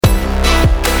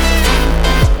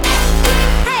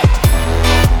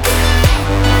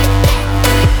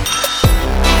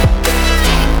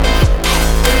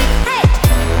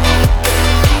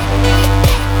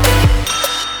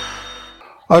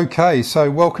Okay,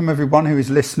 so welcome everyone who is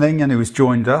listening and who has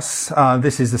joined us.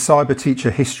 This is the Cyber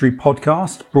Teacher History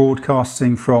Podcast,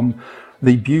 broadcasting from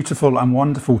the beautiful and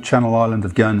wonderful Channel Island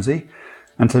of Guernsey.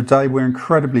 And today we're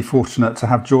incredibly fortunate to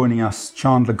have joining us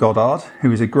Chandler Goddard,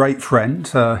 who is a great friend.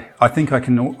 I think I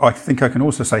can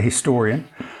also say historian,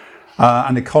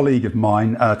 and a colleague of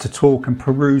mine to talk and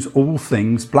peruse all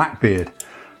things Blackbeard,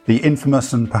 the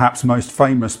infamous and perhaps most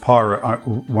famous pirate,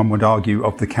 one would argue,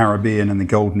 of the Caribbean and the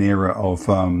golden era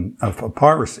of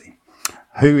piracy.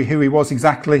 Who he was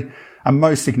exactly, and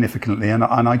most significantly, and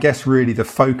I guess really the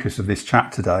focus of this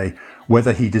chat today,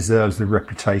 whether he deserves the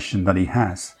reputation that he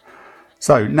has.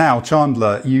 So now,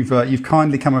 Chandler, you've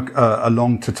kindly come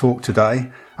along to talk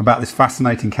today about this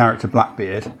fascinating character,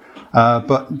 Blackbeard.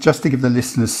 But just to give the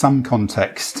listeners some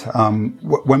context,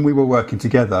 when we were working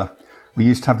together, we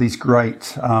used to have these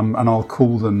great, and I'll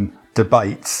call them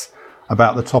debates,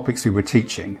 about the topics we were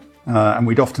teaching. And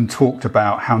we'd often talked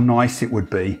about how nice it would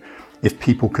be if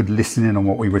people could listen in on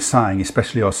what we were saying,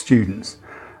 especially our students,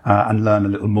 and learn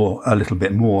a little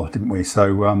bit more, didn't we?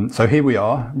 So here we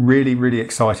are, really, really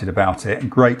excited about it, and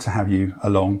great to have you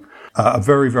along. A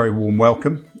very, very warm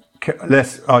welcome.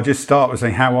 I'll just start with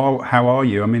saying, how are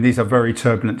you? I mean, these are very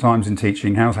turbulent times in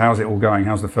teaching. How's it all going?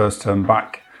 How's the first term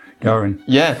back going?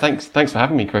 Yeah, thanks for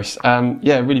having me, Chris.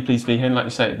 Really pleased to be here. And like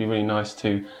you say, it'd be really nice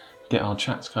to get our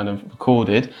chats kind of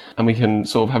recorded, and we can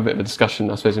sort of have a bit of a discussion,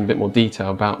 I suppose, in a bit more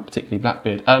detail about particularly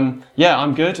Blackbeard. I'm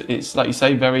good. It's, like you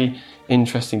say, very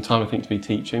interesting time, I think, to be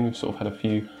teaching. We've sort of had a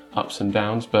few ups and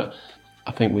downs, but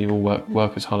I think we all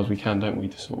work as hard as we can, don't we,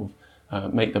 to sort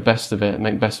of make the best of it,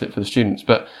 make the best of it for the students.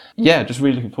 But yeah, just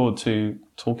really looking forward to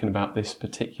talking about this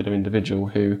particular individual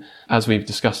who, as we've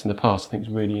discussed in the past, I think is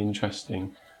really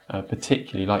interesting.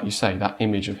 Particularly, like you say, that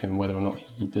image of him, whether or not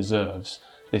he deserves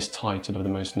this title of the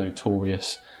most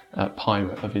notorious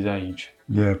pirate of his age.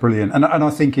 Yeah, brilliant. And I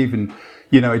think even,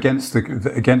 against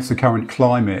the current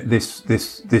climate, this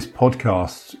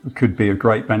podcast could be a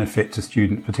great benefit to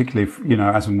students, particularly,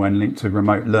 as and when linked to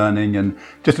remote learning, and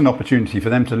just an opportunity for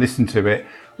them to listen to it.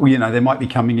 Well, they might be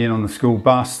coming in on the school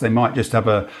bus. They might just have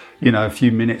a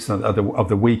few minutes of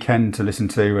the weekend to listen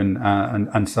to,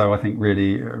 and so I think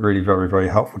really very, very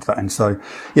helpful to that. And so,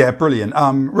 yeah, brilliant.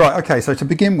 Right, okay. So to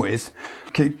begin with,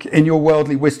 in your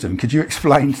worldly wisdom, could you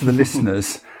explain to the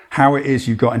listeners how it is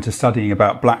you got into studying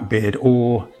about Blackbeard?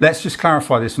 Or let's just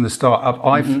clarify this from the start up.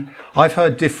 I've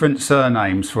heard different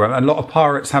surnames for him. A lot of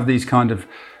pirates have these kind of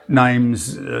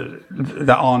names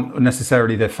that aren't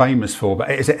necessarily they're famous for.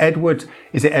 But is it Edward?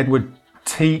 Is it Edward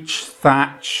Teach,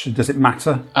 Thatch? Does it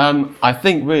matter? I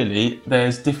think really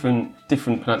there's different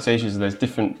pronunciations. There's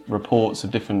different reports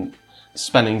of different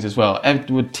spellings as well.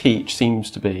 Edward Teach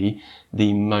seems to be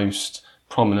the most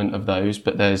prominent of those,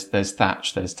 but there's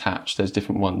Thatch, there's Tatch, there's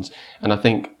different ones. And I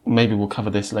think maybe we'll cover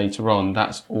this later on.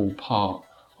 That's all part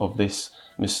of this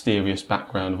mysterious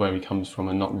background, where he comes from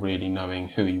and not really knowing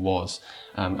who he was,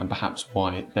 and perhaps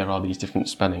why there are these different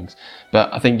spellings.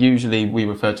 But I think usually we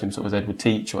refer to him sort of as Edward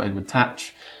Teach or Edward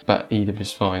Tatch, but either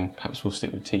is fine. Perhaps we'll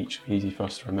stick with Teach. Easy for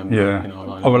us to remember. Yeah. In our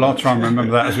line. Oh, well, I'll try and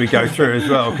remember that as we go through as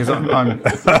well, because I'm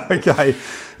okay.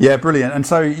 Yeah, brilliant. And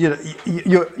so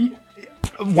you're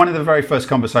one of the very first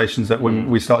conversations that when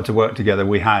we started to work together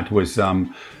we had was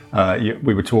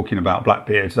we were talking about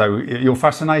Blackbeard. So your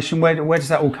fascination, where does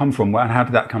that all come from? How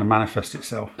did that kind of manifest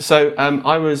itself? So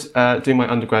I was doing my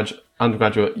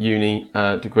undergraduate uni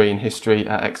degree in history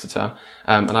at Exeter,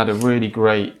 and I had a really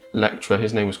great lecturer.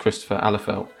 His name was Christopher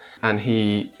Allefelt, and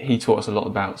he taught us a lot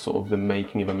about sort of the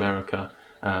making of America.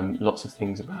 Lots of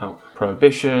things about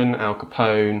Prohibition, Al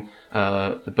Capone,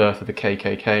 the birth of the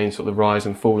KKK, and sort of the rise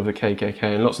and fall of the KKK,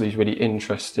 and lots of these really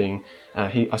interesting.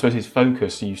 I suppose his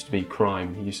focus used to be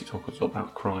crime. He used to talk a lot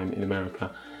about crime in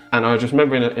America, and I just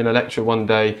remember in a lecture one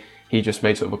day he just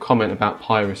made sort of a comment about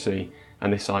piracy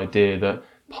and this idea that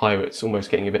pirates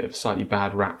almost getting a bit of a slightly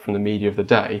bad rap from the media of the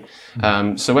day.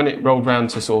 So when it rolled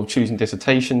round to sort of choosing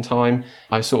dissertation time,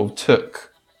 I sort of took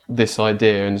this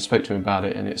idea and spoke to him about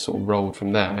it, and it sort of rolled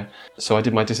from there. So I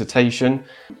did my dissertation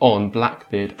on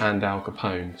Blackbeard and Al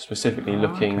Capone, specifically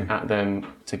looking at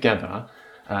them together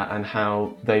and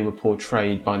how they were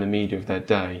portrayed by the media of their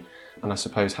day, and I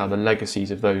suppose how the legacies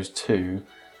of those two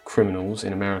criminals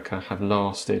in America have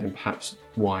lasted, and perhaps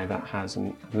why that has,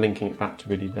 and linking it back to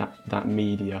really that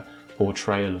media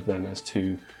portrayal of them as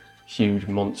two huge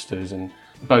monsters and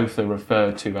both are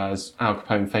referred to as, Al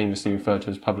Capone famously referred to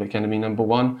as public enemy number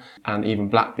one, and even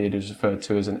Blackbeard is referred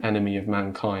to as an enemy of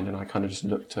mankind. And I kind of just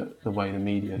looked at the way the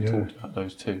media talked about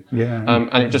those two. And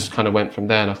it just kind of went from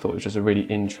there, and I thought it was just a really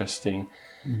interesting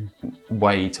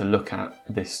way to look at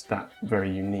that very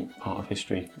unique part of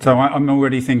history. So I'm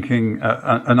already thinking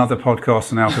another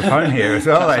podcast on Al Capone here as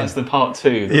well. That's the part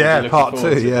two. Part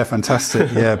two. Yeah,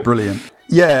 fantastic. Yeah, brilliant.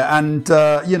 Yeah, and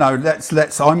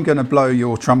let's. I'm going to blow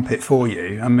your trumpet for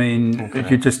you. I mean, if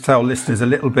you just tell listeners a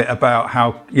little bit about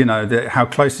how how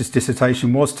close this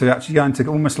dissertation was to actually going to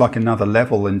almost like another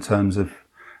level in terms of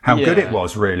how good it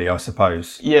was, really, I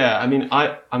suppose. Yeah, I mean,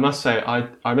 I must say, I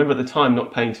remember at the time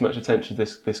not paying too much attention to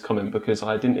this comment because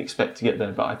I didn't expect to get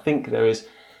there, but I think there is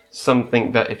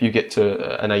something that if you get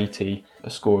to a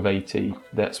score of 80,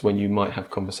 that's when you might have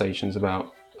conversations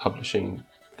about publishing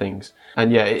things.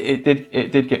 And yeah, it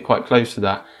did get quite close to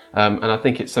that. And I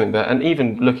think it's something that, and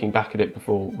even looking back at it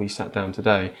before we sat down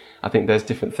today, I think there's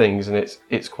different things, and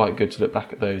it's quite good to look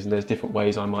back at those, and there's different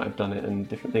ways I might have done it and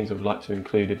different things I would like to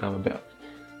include if I'm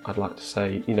I'd like to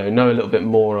say, know a little bit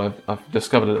more. I've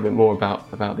discovered a little bit more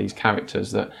about these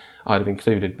characters that I'd have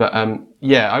included. But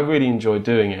I really enjoyed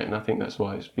doing it, and I think that's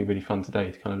why it's been really fun today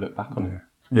to kind of look back on it.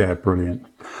 Yeah, brilliant.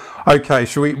 Okay,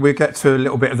 shall we get to a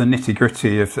little bit of the nitty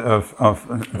gritty of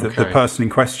the person in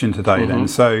question today then?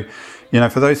 So,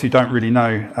 for those who don't really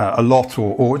know a lot,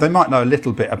 or they might know a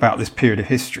little bit about this period of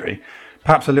history,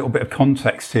 perhaps a little bit of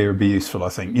context here would be useful, I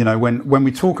think. When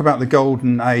we talk about the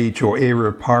golden age or era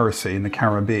of piracy in the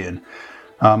Caribbean,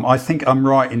 I think I'm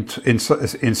right in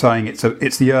saying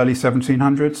it's the early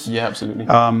 1700s. Yeah, absolutely.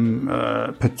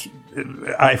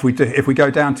 If we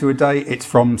go down to a date, it's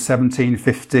from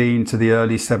 1715 to the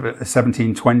early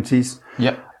 1720s.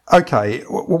 Yeah. Okay.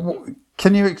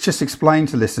 Can you just explain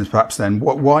to listeners, perhaps, then,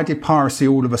 why did piracy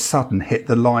all of a sudden hit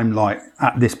the limelight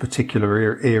at this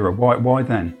particular era? Why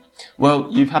then? Well,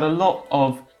 you've had a lot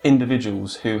of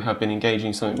individuals who have been engaging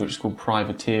in something which is called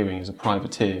privateering as a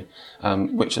privateer,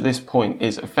 which at this point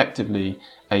is effectively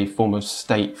a form of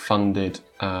state-funded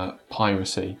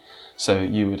piracy. So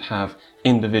you would have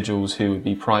individuals who would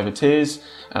be privateers,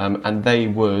 and they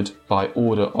would, by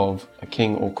order of a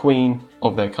king or queen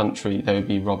of their country, they would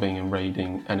be robbing and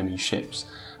raiding enemy ships.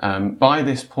 By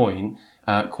this point,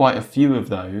 quite a few of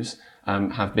those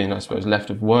have been, I suppose,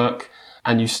 left of work,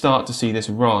 and you start to see this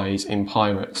rise in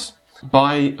pirates.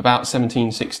 By about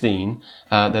 1716,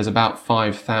 there's about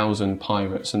 5,000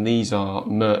 pirates, and these are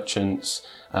merchants,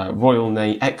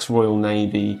 ex-Royal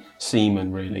Navy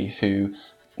seamen, really, who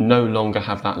no longer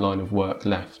have that line of work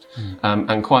left.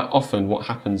 And quite often what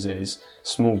happens is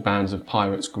small bands of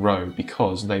pirates grow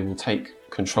because they will take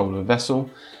control of a vessel,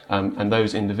 and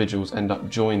those individuals end up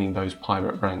joining those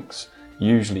pirate ranks,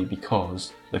 usually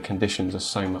because the conditions are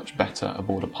so much better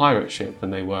aboard a pirate ship than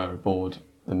they were aboard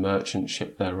the merchant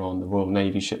ship they're on, the Royal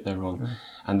Navy ship they're on.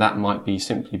 And that might be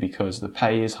simply because the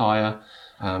pay is higher,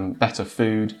 better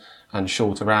food and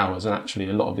shorter hours. And actually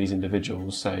a lot of these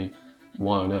individuals say,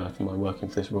 why on earth am I working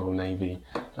for this Royal Navy,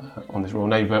 on this Royal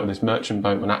Navy boat, on this merchant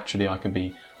boat, when actually I could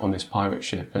be on this pirate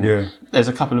ship? And there's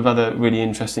a couple of other really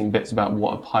interesting bits about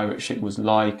what a pirate ship was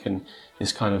like, and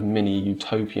this kind of mini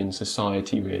utopian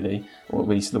society, really, or at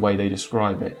least the way they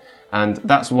describe it. And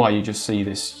that's why you just see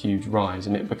this huge rise,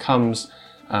 and it becomes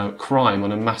crime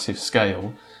on a massive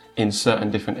scale in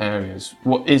certain different areas.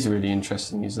 What is really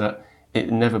interesting is that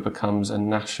it never becomes a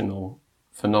national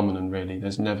phenomenon, really.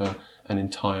 There's never an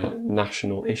entire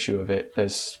national issue of it.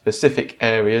 There's specific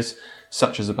areas,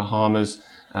 such as the Bahamas,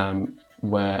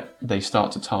 where they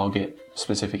start to target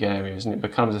specific areas, and it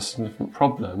becomes a significant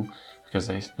problem because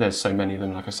there's so many of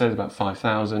them. Like I said, about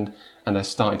 5,000, and they're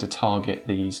starting to target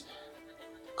these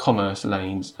commerce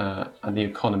lanes and the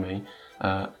economy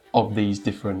of these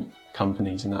different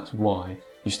companies, and that's why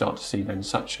you start to see then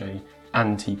such a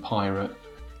anti-pirate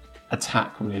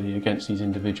attack, really, against these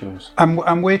individuals.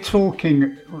 And we're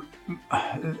talking,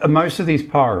 most of these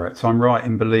pirates, I'm right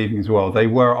in believing as well, they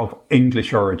were of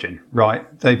English origin,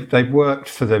 right? They've worked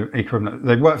for the equivalent,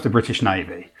 they worked for the British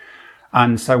Navy.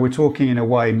 And so we're talking in a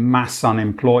way mass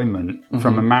unemployment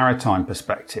from a maritime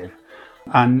perspective.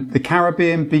 And the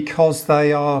Caribbean, because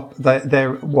they're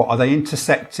what are they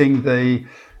intersecting the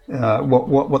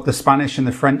what the Spanish and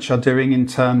the French are doing in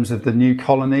terms of the new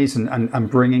colonies and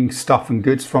bringing stuff and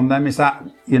goods from them? Is that,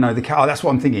 that's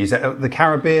what I'm thinking, is that the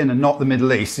Caribbean and not the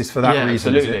Middle East is for that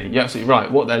reason? Absolutely. You're absolutely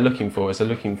right. What they're looking for is they're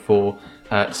looking for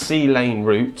sea lane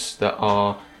routes that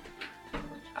are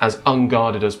as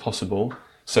unguarded as possible.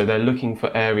 So they're looking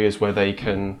for areas where they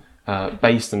can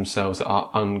base themselves that are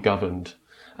ungoverned.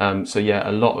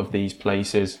 A lot of these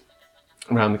places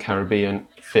around the Caribbean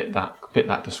fit that fit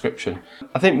that description.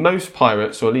 I think most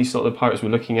pirates, or at least a lot of the pirates we're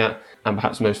looking at, and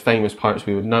perhaps the most famous pirates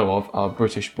we would know of, are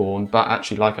British born, but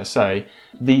actually, like I say,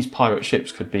 these pirate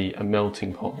ships could be a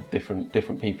melting pot of different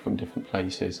people from different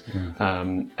places.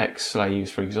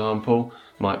 Ex-slaves, for example,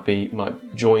 might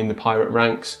join the pirate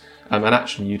ranks, and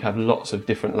actually you'd have lots of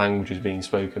different languages being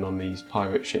spoken on these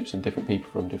pirate ships and different people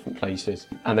from different places,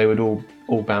 and they would all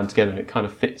bound together, and it kind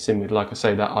of fits in with, like I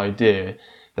say, that idea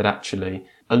that actually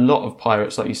a lot of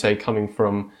pirates, like you say, coming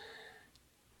from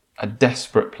a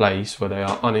desperate place where they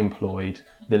are unemployed,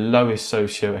 the lowest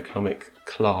socio-economic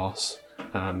class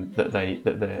that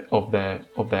they're of their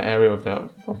area,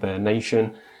 of their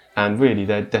nation, and really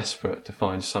they're desperate to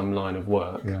find some line of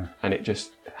work, and it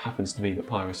just happens to be that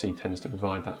piracy tends to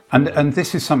provide that. And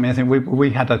this is something I think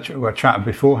we had a chat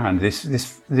beforehand.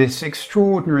 This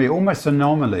extraordinary, almost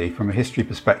anomaly from a history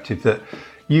perspective, that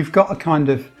you've got a kind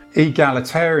of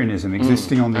egalitarianism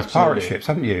existing on these pirate ships,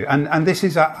 haven't you? And this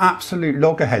is at absolute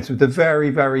loggerheads with the very,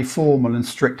 very formal and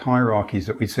strict hierarchies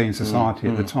that we see in society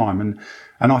at the time.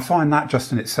 And I find that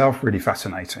just in itself really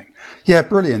fascinating. Yeah,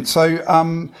 brilliant.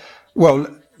 So,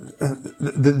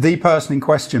 the person in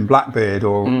question, Blackbeard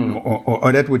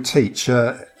or Edward Teach,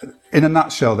 in a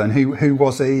nutshell then, who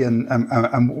was he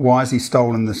and why has he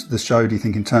stolen the show, do you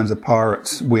think, in terms of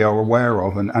pirates we are aware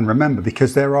of? And remember,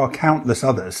 because there are countless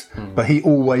others, but he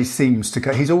always seems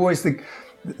to he's always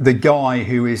the guy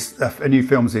who is a new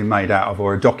film's being made out of,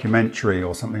 or a documentary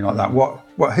or something like that.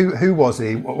 Who was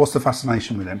he? What's the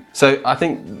fascination with him? So I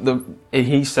think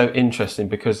he's so interesting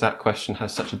because that question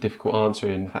has such a difficult answer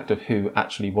in the fact of who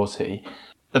actually was he.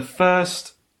 The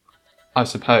first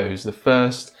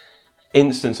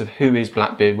instance of who is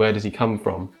Blackbeard, where does he come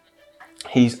from?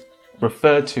 He's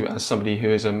referred to as somebody who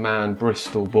is a man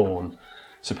Bristol born,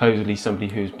 supposedly somebody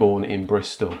who's born in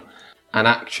Bristol. And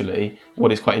actually,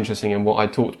 what is quite interesting and what I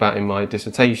talked about in my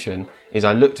dissertation is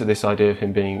I looked at this idea of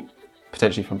him being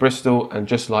potentially from Bristol, and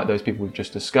just like those people we've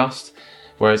just discussed,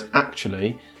 whereas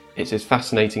actually it's this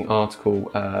fascinating article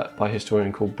by a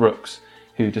historian called Brooks,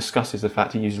 who discusses the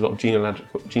fact he uses a lot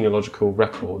of genealogical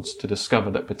records to discover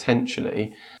that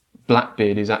potentially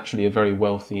Blackbeard is actually a very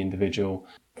wealthy individual,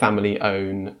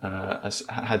 family-owned,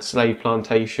 had slave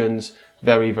plantations,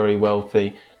 very, very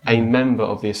wealthy, a member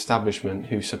of the establishment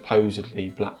who supposedly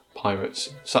black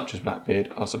pirates, such as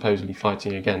Blackbeard, are supposedly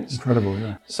fighting against. Incredible,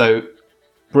 yeah. So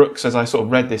Brooks, as I sort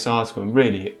of read this article, and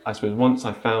really, I suppose once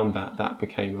I found that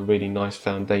became a really nice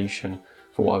foundation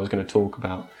for what I was going to talk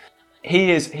about.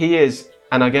 He is,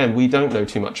 and again, we don't know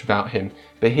too much about him,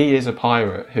 but he is a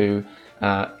pirate who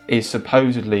is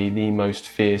supposedly the most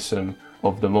fearsome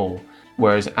of them all,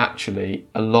 whereas actually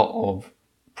a lot of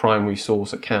primary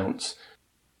source accounts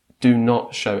do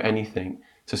not show anything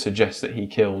to suggest that he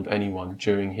killed anyone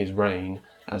during his reign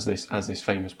as this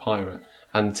famous pirate,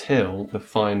 until the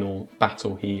final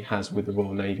battle he has with the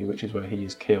Royal Navy, which is where he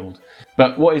is killed.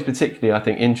 But what is particularly, I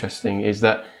think, interesting is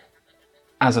that,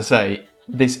 as I say,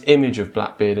 this image of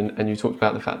Blackbeard, and you talked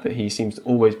about the fact that he seems to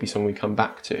always be someone we come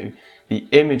back to, the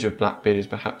image of Blackbeard is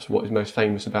perhaps what is most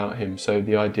famous about him. So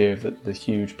the idea of the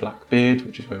huge black beard,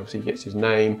 which is where obviously he gets his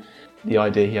name, the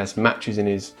idea he has matches in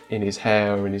his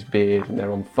hair or in his beard and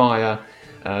they're on fire.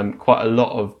 Quite a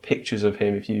lot of pictures of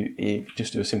him, if you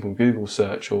just do a simple Google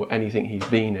search or anything he's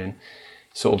been in,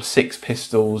 sort of 6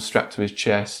 pistols strapped to his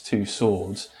chest, 2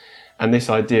 swords, and this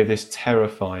idea of this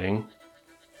terrifying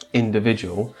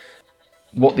individual.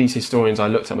 What these historians I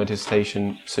looked at in my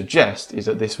dissertation suggest is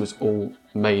that this was all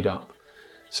made up.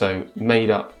 So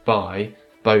made up by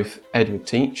both Edward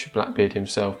Teach, Blackbeard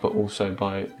himself, but also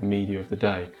by the media of the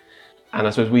day. And I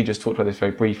suppose we just talked about this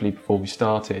very briefly before we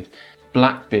started.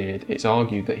 Blackbeard, it's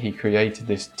argued that he created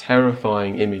this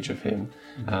terrifying image of him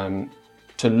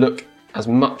to look as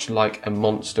much like a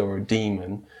monster or a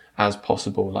demon as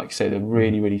possible. Like you say, the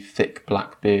really, really thick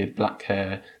black beard, black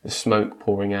hair, the smoke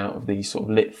pouring out of these sort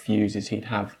of lit fuses he'd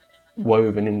have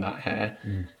woven in that hair,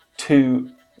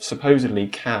 to supposedly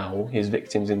cow his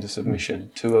victims into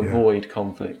submission, to avoid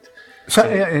conflict. So,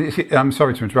 I'm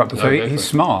sorry to interrupt, but so he's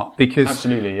smart because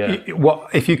absolutely, yeah.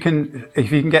 If you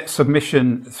can get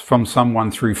submission from someone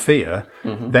through fear,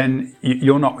 then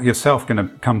you're not yourself going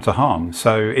to come to harm.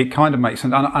 So it kind of makes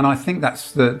sense, and I think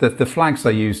that's the flags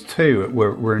they used too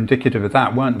were indicative of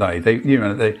that, weren't they?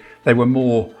 They were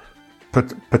more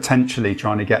potentially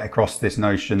trying to get across this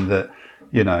notion that,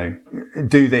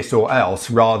 do this or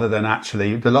else, rather than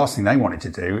actually the last thing they wanted to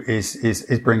do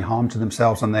is bring harm to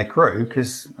themselves and their crew,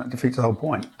 because that defeats the whole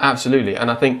point. Absolutely. And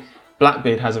I think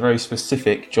Blackbeard has a very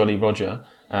specific Jolly Roger,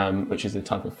 which is the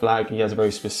type of flag. He has a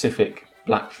very specific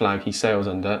black flag he sails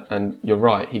under. And you're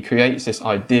right, he creates this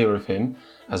idea of him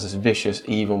as this vicious,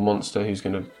 evil monster who's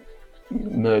going to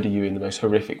murder you in the most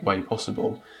horrific way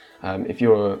possible. If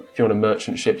you're on a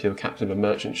merchant ship, you're the captain of a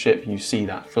merchant ship, you see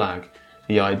that flag.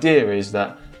 The idea is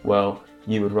that, well,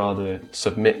 you would rather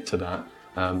submit to that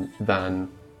than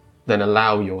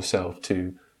allow yourself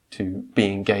to be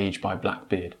engaged by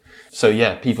Blackbeard. So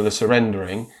yeah, people are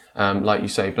surrendering. Like you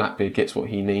say, Blackbeard gets what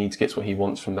he needs, gets what he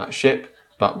wants from that ship,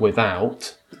 but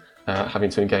without having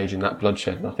to engage in that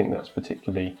bloodshed. And I think that's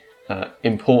particularly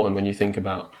important when you think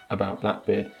about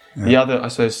Blackbeard. Yeah. The other, I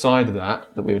suppose, side of that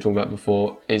we were talking about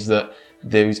before is that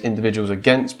those individuals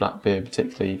against Blackbeard,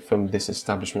 particularly from this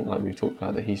establishment like we've talked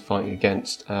about that he's fighting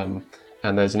against, and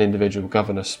there's an individual,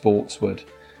 Governor Spotswood,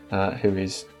 who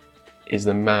is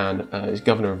the man, is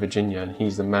governor of Virginia, and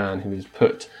he's the man who is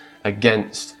put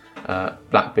against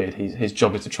Blackbeard. His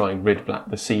job is to try and rid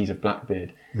the seas of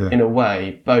Blackbeard. Yeah. In a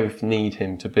way, both need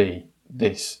him to be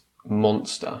this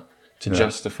monster to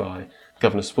justify,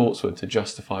 Governor Spotswood, to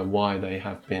justify why they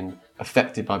have been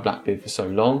affected by Blackbeard for so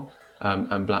long,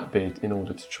 and Blackbeard in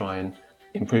order to try and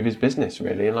improve his business,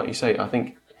 really. And like you say, I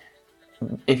think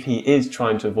if he is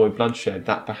trying to avoid bloodshed,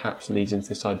 that perhaps leads into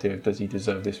this idea of, does he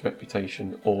deserve this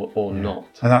reputation or not?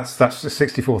 And that's the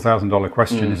 $64,000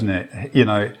 question, isn't it? You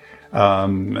know,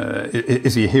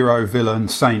 is he a hero, villain,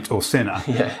 saint, or sinner?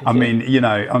 I mean, you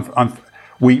know,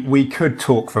 we could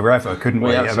talk forever, couldn't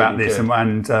we about this? Could.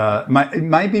 And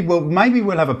maybe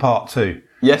we'll have a part 2.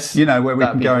 Yes, you know, where we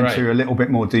can go into a little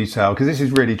bit more detail, because this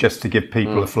is really just to give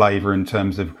people a flavour in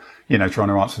terms of, you know, trying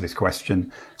to answer this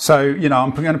question. So, you know,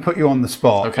 I'm going to put you on the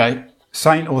spot. Okay.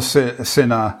 Saint or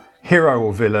sinner, hero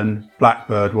or villain,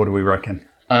 Blackbeard, what do we reckon?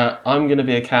 I'm going to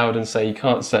be a coward and say you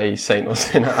can't say saint or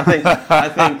sinner.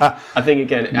 I think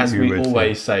again, as we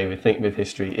always say, we think with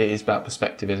history, it is about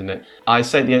perspective, isn't it? I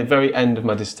say at the very end of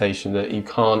my dissertation that you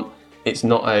can't, it's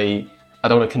not I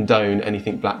don't want to condone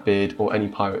anything Blackbeard or any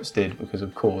pirates did, because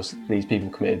of course these people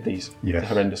committed these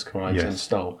horrendous crimes and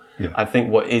stole. Yeah. I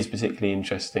think what is particularly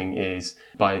interesting is,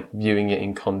 by viewing it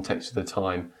in context of the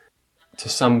time, to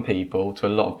some people, to a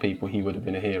lot of people, he would have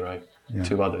been a hero. Yeah.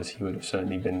 To others, he would have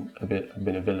certainly been a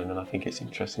villain, and I think it's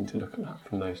interesting to look at that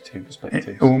from those two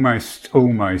perspectives.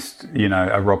 Almost, you know,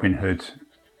 a Robin Hood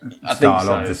style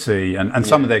of the sea, and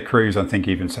some of their crews, I think,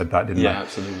 even said that, didn't they? Yeah,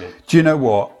 absolutely. Do you know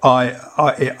what?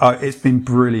 It's been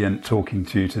brilliant talking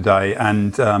to you today,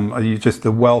 and you just,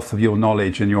 the wealth of your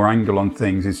knowledge and your angle on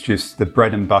things is just the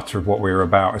bread and butter of what we're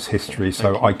about as history.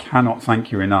 So I cannot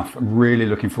thank you enough. I'm really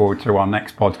looking forward to our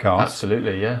next podcast.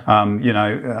 Absolutely, yeah. You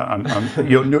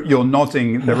know, you're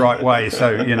nodding the right way,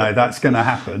 so you know that's going to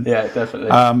happen. Yeah,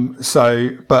 definitely.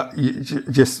 But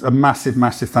just a massive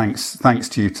thanks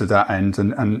to you to that end,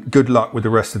 and good luck with the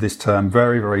rest of this term.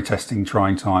 Very, very testing,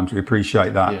 trying times. We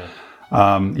appreciate that.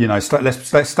 Yeah. You know,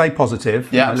 let's stay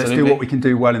positive. Yeah, let's do what we can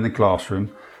do well in the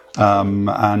classroom,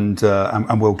 and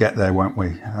we'll get there, won't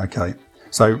we? Okay.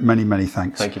 So many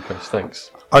thanks. Thank you, Chris.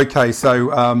 Thanks. Okay,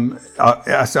 so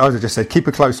as I just said, keep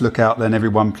a close look out then,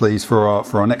 everyone, please, for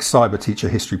our next Cyber Teacher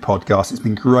History podcast. It's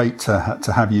been great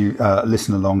to have you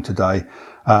listen along today.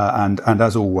 And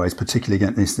as always, particularly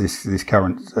against these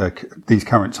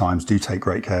current times, do take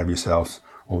great care of yourselves.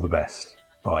 All the best.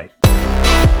 Bye.